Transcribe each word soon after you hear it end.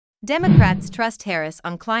Democrats trust Harris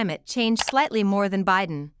on climate change slightly more than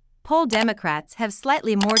Biden. Poll Democrats have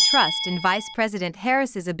slightly more trust in Vice President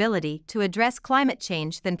Harris's ability to address climate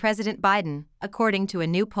change than President Biden, according to a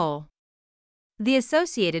new poll. The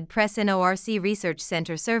Associated Press-NORC Research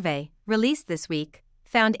Center survey, released this week,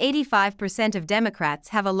 found 85% of Democrats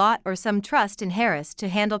have a lot or some trust in Harris to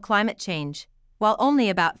handle climate change, while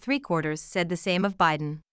only about three-quarters said the same of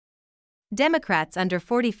Biden. Democrats under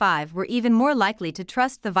 45 were even more likely to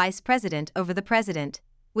trust the vice president over the president,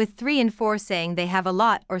 with 3 in 4 saying they have a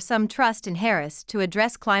lot or some trust in Harris to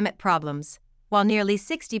address climate problems, while nearly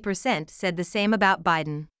 60% said the same about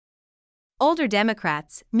Biden. Older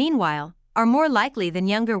Democrats, meanwhile, are more likely than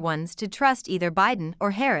younger ones to trust either Biden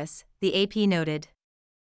or Harris, the AP noted.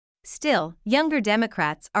 Still, younger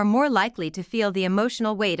Democrats are more likely to feel the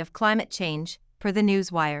emotional weight of climate change, per the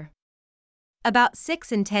Newswire. About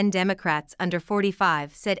 6 in 10 Democrats under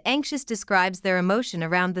 45 said anxious describes their emotion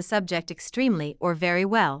around the subject extremely or very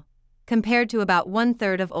well, compared to about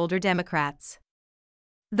 1/3 of older Democrats.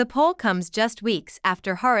 The poll comes just weeks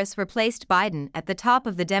after Harris replaced Biden at the top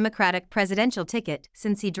of the Democratic presidential ticket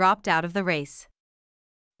since he dropped out of the race.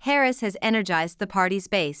 Harris has energized the party's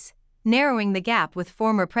base, narrowing the gap with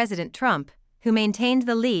former President Trump, who maintained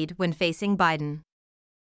the lead when facing Biden.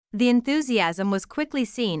 The enthusiasm was quickly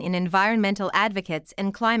seen in environmental advocates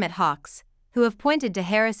and climate hawks, who have pointed to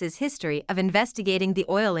Harris's history of investigating the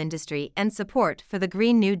oil industry and support for the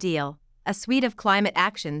Green New Deal, a suite of climate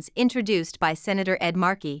actions introduced by Senator Ed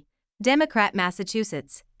Markey, Democrat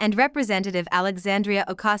Massachusetts, and Representative Alexandria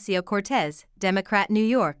Ocasio-Cortez, Democrat New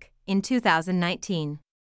York, in 2019.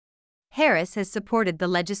 Harris has supported the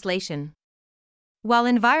legislation. While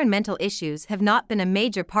environmental issues have not been a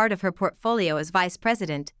major part of her portfolio as vice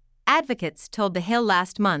president, advocates told The Hill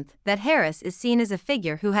last month that Harris is seen as a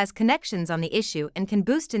figure who has connections on the issue and can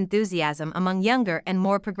boost enthusiasm among younger and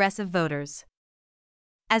more progressive voters.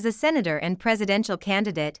 As a senator and presidential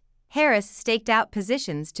candidate, Harris staked out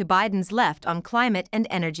positions to Biden's left on climate and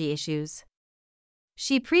energy issues.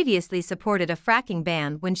 She previously supported a fracking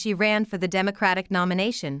ban when she ran for the Democratic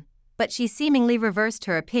nomination, but she seemingly reversed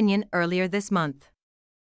her opinion earlier this month.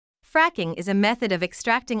 Fracking is a method of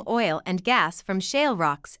extracting oil and gas from shale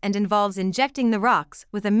rocks and involves injecting the rocks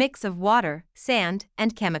with a mix of water, sand,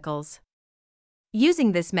 and chemicals.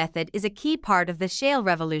 Using this method is a key part of the shale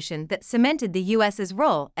revolution that cemented the U.S.'s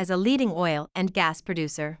role as a leading oil and gas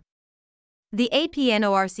producer. The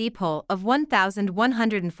AP-NORC poll of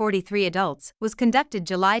 1,143 adults was conducted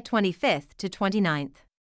July 25 to 29.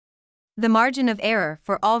 The margin of error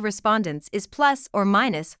for all respondents is plus or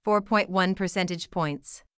minus 4.1 percentage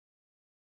points.